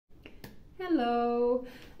Hello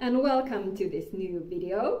and welcome to this new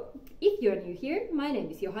video. If you're new here, my name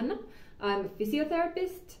is Johanna. I'm a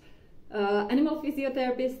physiotherapist, animal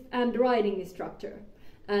physiotherapist and riding instructor.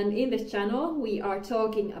 And in this channel we are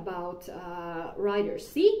talking about rider's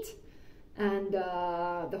seat and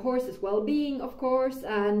the horse's well-being, of course,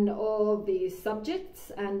 and all these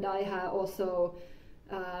subjects. And I also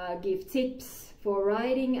give tips for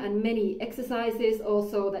riding and many exercises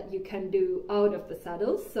also that you can do out of the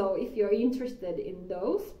saddles. So if you're interested in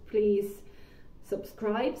those, please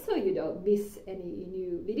subscribe so you don't miss any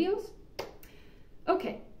new videos.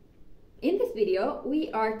 Okay, in this video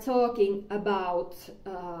we are talking about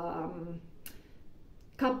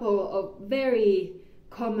couple of very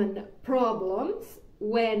common problems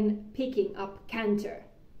when picking up canter.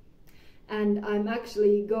 And I'm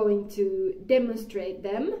actually going to demonstrate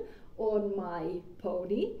them on my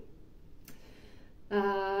pony.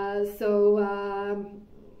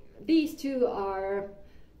 These two are a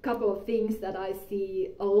couple of things that I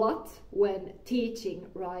see a lot when teaching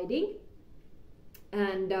riding,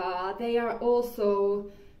 and they are also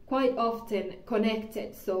quite often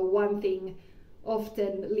connected, so one thing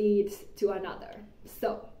often leads to another.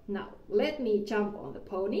 So now let me jump on the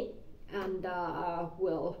pony and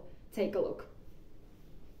we'll take a look.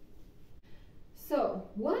 So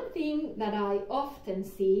one thing that I often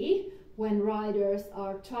see when riders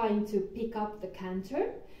are trying to pick up the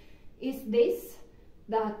canter is this,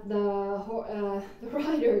 that the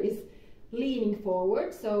rider is leaning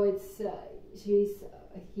forward, so it's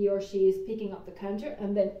he or she is picking up the canter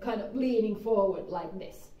and then kind of leaning forward like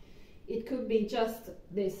this. It could be just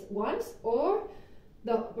this once, or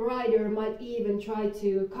the rider might even try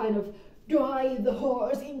to kind of drive the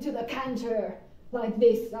horse into the canter like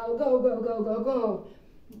this. I'll go, go, go, go, go.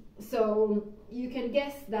 So you can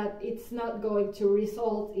guess that it's not going to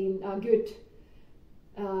result in a good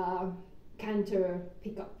canter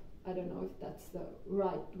pickup. I don't know if that's the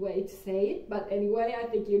right way to say it, but anyway, I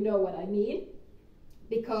think you know what I mean.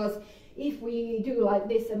 Because if we do like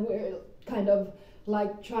this and we're kind of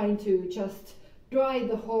like trying to just drive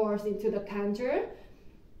the horse into the canter,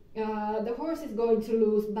 the horse is going to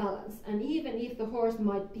lose balance, and even if the horse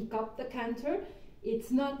might pick up the canter,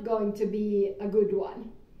 it's not going to be a good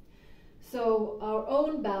one. So our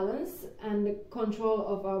own balance and the control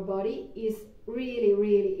of our body is really,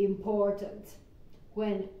 really important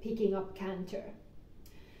when picking up canter.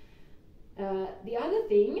 The other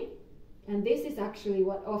thing, and this is actually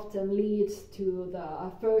what often leads to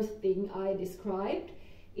the first thing I described,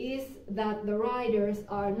 is that the riders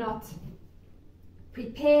are not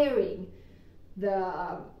preparing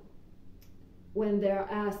when they're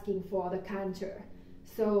asking for the canter.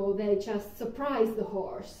 So they just surprise the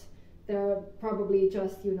horse. They're probably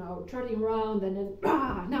just, trotting around and then,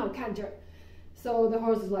 now canter. So the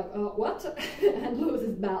horse is like, what? and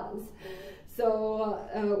loses balance.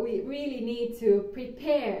 So we really need to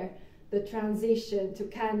prepare the transition to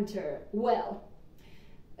canter well.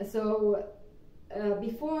 So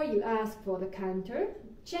before you ask for the canter,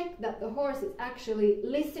 check that the horse is actually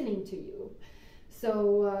listening to you.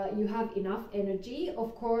 So you have enough energy.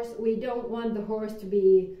 Of course, we don't want the horse to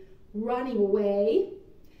be running away,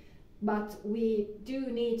 but we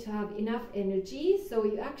do need to have enough energy. So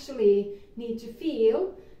you actually need to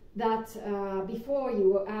feel that before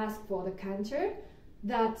you ask for the canter,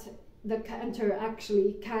 that the canter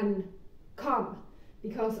actually can come.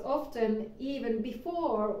 Because often, even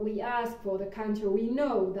before we ask for the canter, we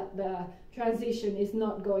know that the transition is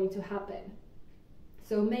not going to happen.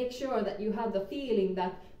 So make sure that you have the feeling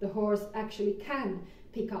that the horse actually can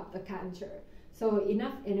pick up the canter. So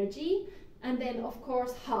enough energy, and then of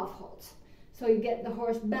course half halt. So you get the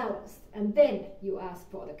horse balanced and then you ask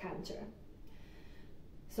for the canter.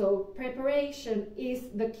 So preparation is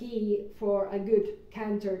the key for a good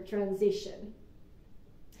canter transition.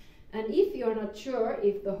 And if you're not sure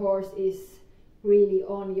if the horse is really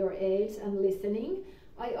on your edge and listening,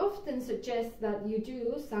 I often suggest that you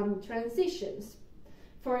do some transitions.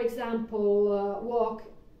 For example,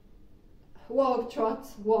 walk, trot,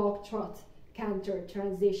 canter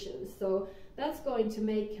transitions. So that's going to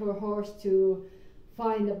make your horse to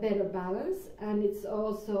find a better balance, and it's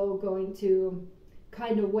also going to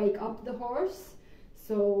kind of wake up the horse,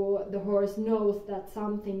 so the horse knows that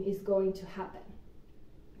something is going to happen.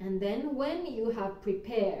 And then when you have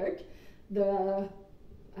prepared the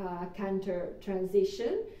canter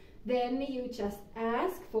transition, then you just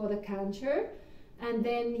ask for the canter, and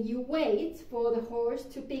then you wait for the horse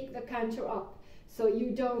to pick the canter up. So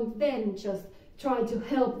you don't then just try to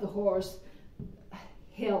help the horse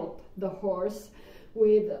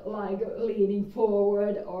with like leaning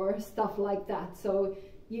forward or stuff like that. So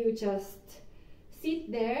you just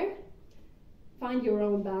sit there, find your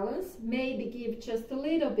own balance, maybe give just a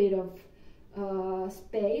little bit of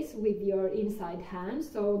space with your inside hand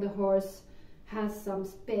so the horse has some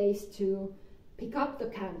space to pick up the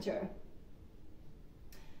canter.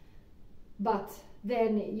 But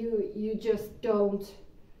then you just don't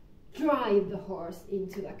drive the horse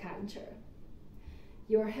into the canter.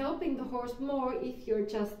 You're helping the horse more if you're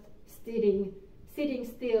just sitting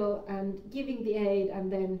still and giving the aid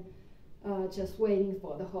and then just waiting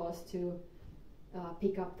for the horse to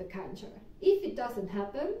pick up the canter. If it doesn't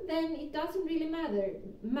happen, then it doesn't really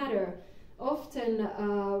matter. Often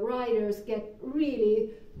riders get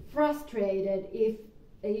really frustrated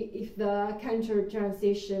if the canter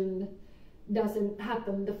transition doesn't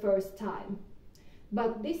happen the first time.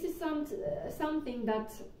 But this is something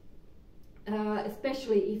that,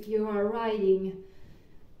 especially if you are riding,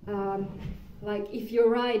 like if you're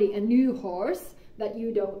riding a new horse that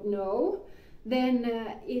you don't know, then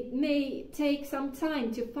it may take some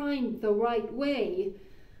time to find the right way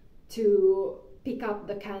to pick up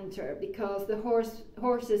the canter, because the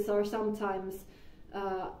horses are sometimes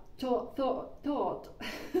taught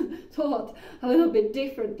a little bit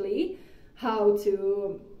differently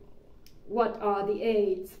what are the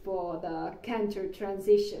aids for the canter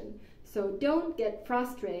transition. So don't get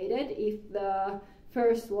frustrated if the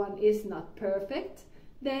first one is not perfect.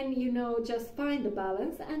 Then, you know, just find the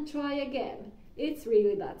balance and try again. It's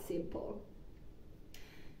really that simple.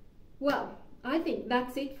 Well, I think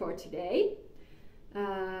that's it for today.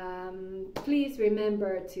 Please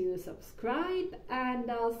remember to subscribe, and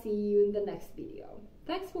I'll see you in the next video.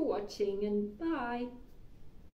 Thanks for watching, and bye!